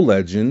Marvel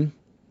Legend,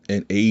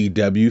 an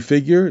AEW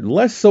figure,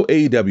 less so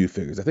AEW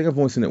figures. I think I've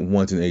only seen it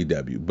once in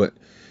AEW, but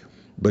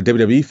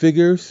WWE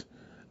figures,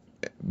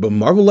 but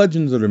Marvel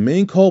Legends are the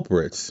main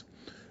culprits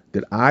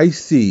that I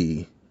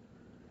see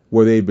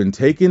where they've been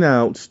taken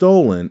out,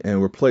 stolen,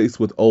 and replaced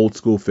with old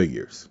school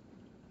figures.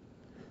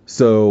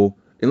 So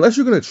unless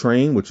you're going to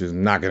train, which is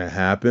not going to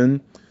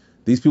happen,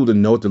 these people to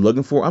know what they're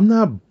looking for, I'm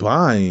not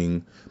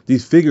buying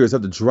these figures. I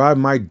have to drive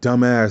my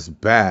dumb ass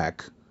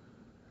back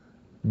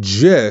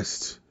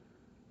just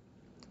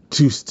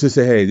to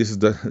say, hey, this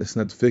is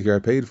not the figure I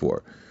paid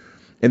for.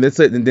 And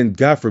that's it. And then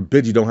God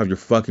forbid you don't have your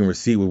fucking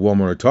receipt with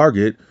Walmart or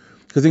Target,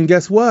 because then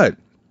guess what?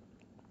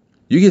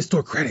 You get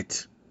store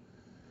credit.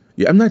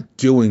 Yeah, I'm not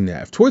doing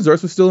that. If Toys R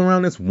Us was still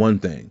around, that's one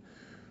thing.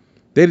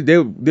 They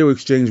would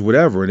exchange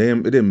whatever,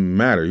 and it didn't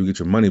matter. You get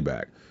your money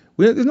back.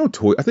 There's no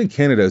toy. I think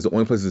Canada is the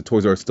only place that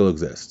Toys R Us still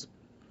exists.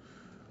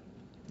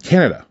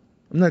 Canada.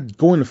 I'm not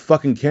going to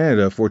fucking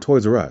Canada for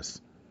Toys R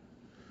Us.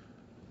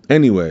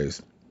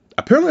 Anyways,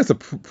 apparently that's a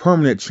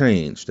permanent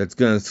change that's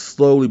going to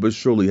slowly but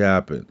surely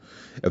happen.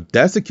 If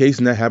that's the case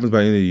and that happens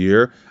by the end of the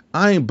year,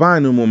 I ain't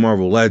buying no more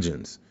Marvel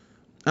Legends.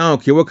 I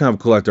don't care what kind of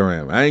collector I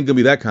am. I ain't going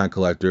to be that kind of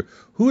collector.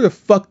 Who the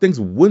fuck thinks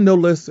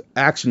windowless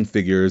action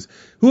figures,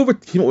 whoever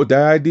came up with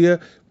that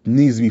idea,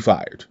 needs to be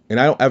fired. And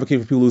I don't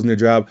advocate for people losing their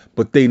job,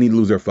 but they need to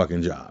lose their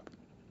fucking job.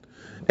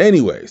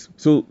 Anyways,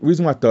 so the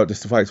reason why I thought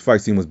this fight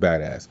scene was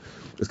badass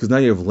is because now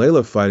you have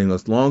Layla fighting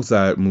us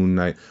alongside Moon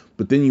Knight,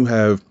 but then you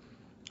have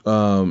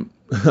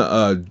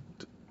the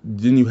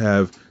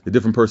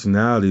different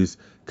personalities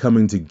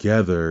coming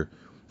together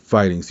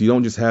fighting. So you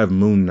don't just have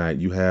Moon Knight,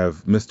 you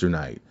have Mr.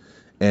 Knight.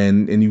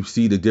 And you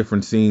see the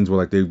different scenes where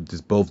like they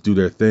just both do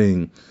their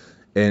thing.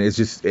 And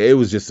it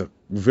was just a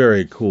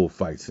very cool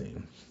fight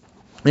scene.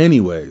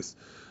 Anyways,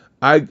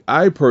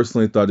 I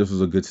personally thought this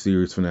was a good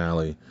series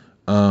finale.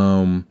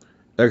 Like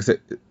I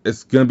said,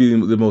 it's gonna be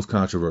the most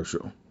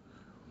controversial.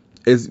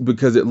 It's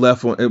because it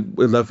leaves on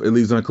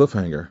a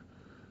cliffhanger.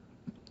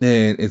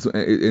 And it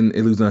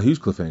leaves on a huge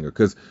cliffhanger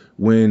because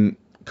when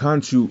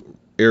Khonshu,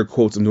 air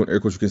quotes, I'm doing air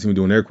quotes, you can see me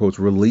doing air quotes,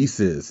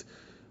 releases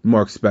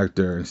Mark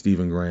Spector and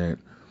Stephen Grant,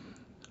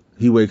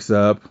 he wakes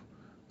up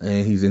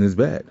and he's in his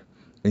bed,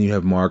 and you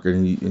have Mark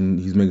and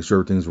he's making sure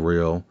everything's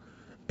real,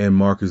 and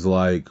Mark is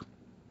like,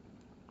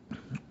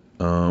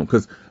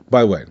 because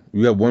by the way,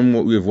 we have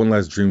one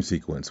last dream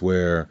sequence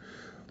where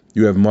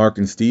you have Mark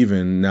and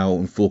Stephen now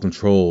in full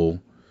control,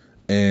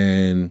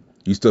 and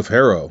you still have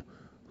Harrow,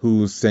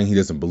 who's saying he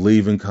doesn't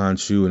believe in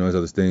Khonshu and all those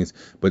other things,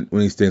 but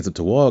when he stands up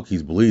to walk,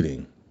 he's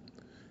bleeding.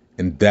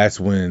 And that's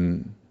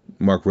when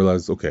Mark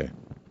realizes, okay,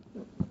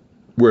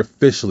 we're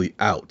officially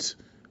out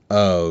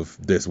of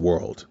this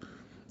world.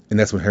 And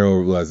that's when Harrow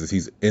realizes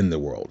he's in the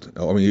world.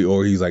 I mean,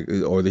 or he's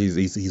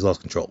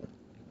lost control.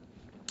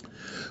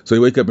 So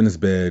he wakes up in his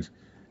bed,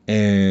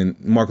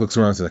 and Mark looks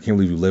around and says, I can't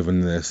believe you live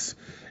in this.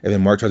 And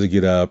then Mark tries to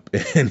get up,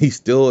 and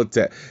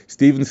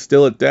Steven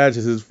still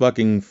attaches his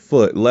fucking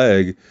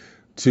leg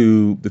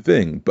to the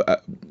thing,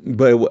 but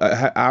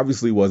it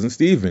obviously wasn't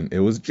Steven. It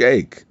was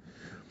Jake.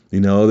 You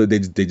know, they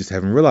just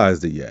haven't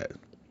realized it yet.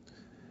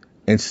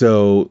 And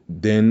so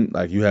then,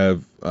 like, you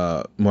have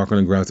Mark on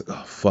the ground. It's like,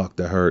 oh fuck,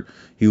 that hurt.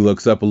 He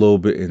looks up a little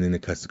bit, and then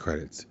it cuts the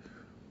credits.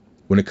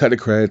 When it cut the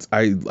credits,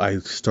 I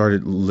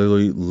started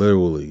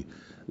literally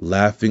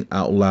laughing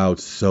out loud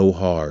so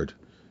hard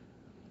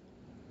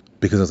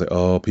because I was like,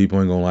 oh, people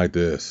ain't gonna like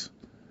this.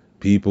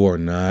 People are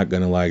not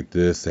gonna like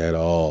this at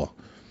all.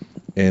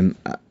 And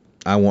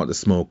I want the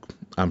smoke.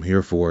 I'm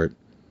here for it.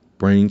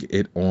 Bring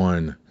it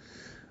on.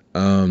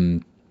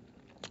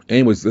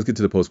 Anyways, let's get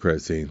to the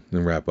post-credit scene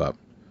and wrap up.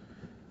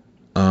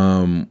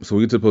 So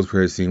we get to the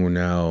post-credit scene where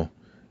now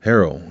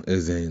Harrow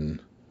is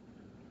in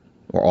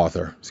or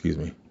Arthur, excuse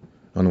me.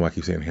 I don't know why I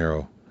keep saying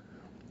Harold.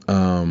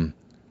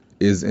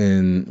 Is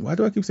in. Why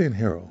do I keep saying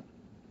Harold?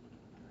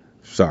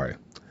 Sorry.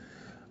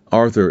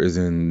 Arthur is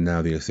in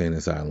now the insane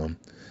asylum,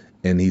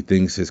 and he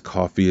thinks his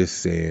coffee is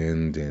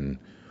sand and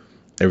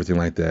everything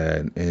like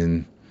that.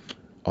 And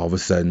all of a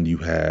sudden, you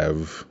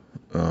have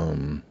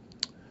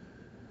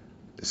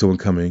someone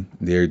coming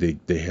there.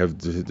 They have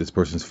this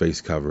person's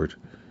face covered,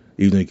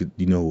 even though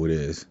you know who it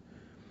is.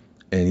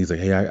 And he's like,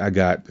 "Hey, I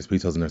got this." He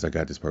tells the nurse, "I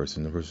got this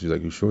person." The person's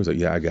like, "You sure?" He's like,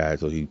 "Yeah, I got it."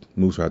 So he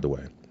moves her out the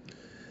way,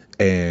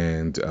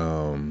 and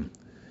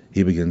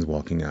he begins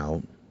walking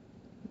out.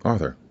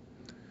 Arthur,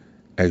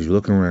 as you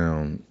look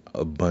around,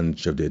 a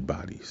bunch of dead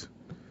bodies.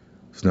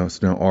 So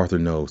now Arthur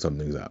knows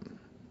something's up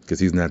because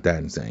he's not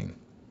that insane.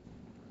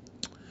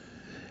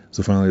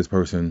 So finally, this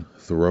person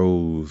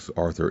throws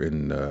Arthur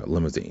in the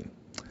limousine,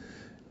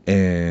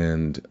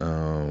 and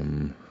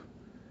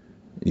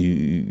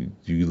you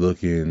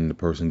look in. The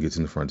person gets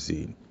in the front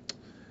seat.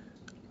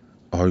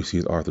 All you see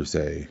is Arthur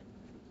say,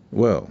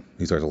 "Well,"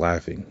 he starts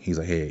laughing. He's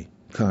like, "Hey,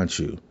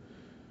 Khonshu,"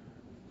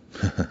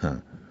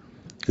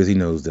 because he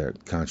knows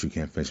that Khonshu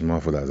can't finish him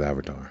off without his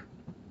avatar.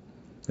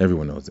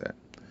 Everyone knows that.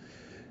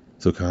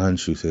 So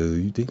Khonshu says,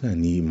 "You think I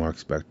need Mark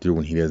Spector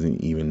when he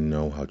doesn't even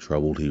know how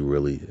troubled he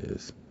really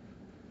is?"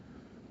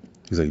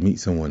 He's like, "Meet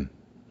someone,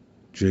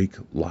 Jake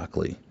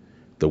Lockley."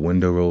 The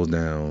window rolls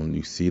down.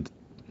 You see it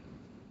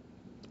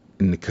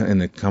in the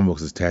comic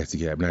books it's taxi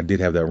cab, and I did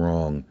have that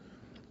wrong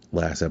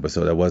last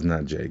episode. That was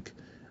not Jake.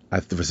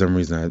 For some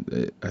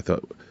reason I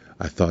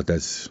thought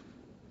that's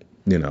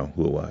who it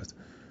was.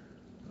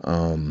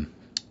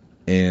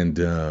 And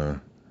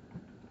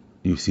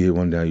you see it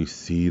one day. You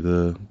see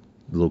the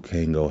little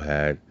Kango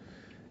hat,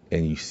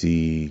 and you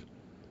see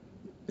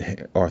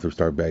Arthur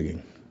start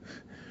begging.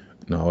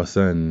 And all of a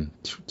sudden,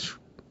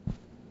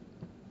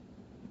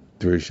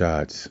 3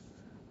 shots.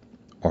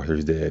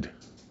 Arthur's dead.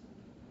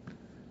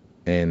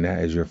 And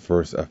that is your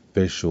first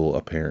official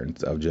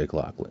appearance of Jake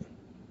Lockley.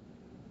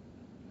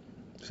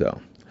 So,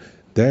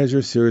 that is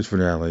your series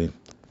finale.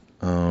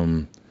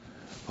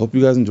 Hope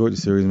you guys enjoyed the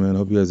series, man.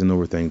 Hope you guys didn't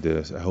overthink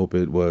this. I hope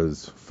it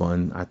was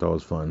fun. I thought it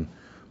was fun.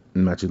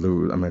 I'm actually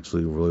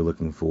really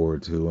looking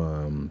forward to.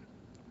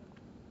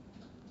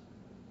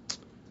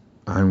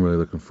 I'm really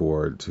looking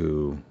forward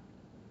to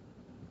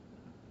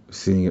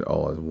seeing it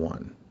all as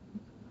one.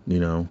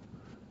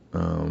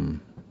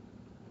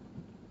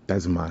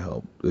 That's my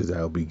hope. Is that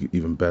it'll be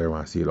even better when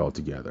I see it all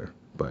together.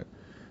 But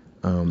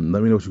let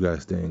me know what you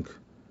guys think.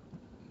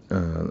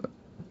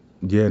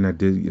 Yeah, and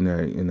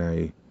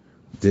I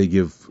did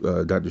give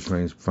Doctor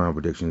Strange final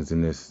predictions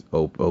in this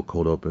cold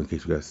open in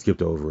case you guys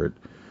skipped over it.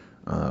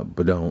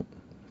 But don't.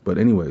 But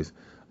anyways,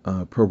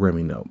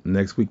 programming note.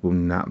 Next week will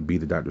not be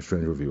the Doctor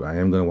Strange review. I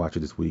am going to watch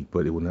it this week,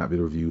 but it will not be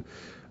the review.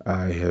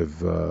 I'm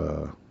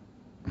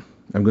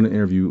going to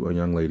interview a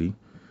young lady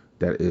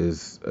that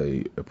is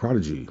a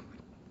prodigy.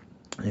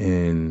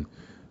 And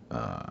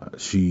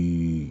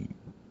she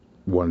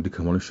wanted to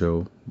come on the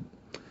show.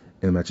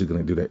 And I'm actually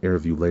going to do that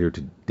interview later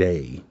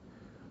today.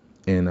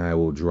 And I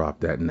will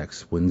drop that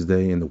next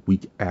Wednesday. And the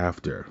week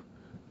after,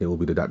 it will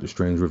be the Doctor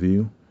Strange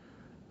review.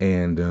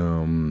 And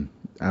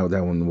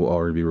that one will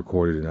already be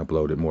recorded and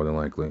uploaded more than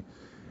likely.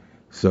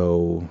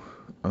 So,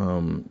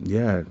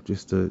 yeah,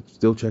 just to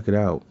still check it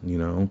out,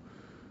 leave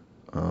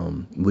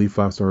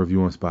 5-star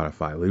review on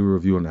Spotify. Leave a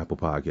review on Apple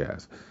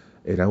Podcasts.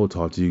 And I will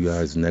talk to you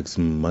guys next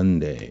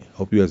Monday.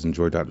 Hope you guys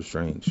enjoy Doctor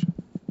Strange.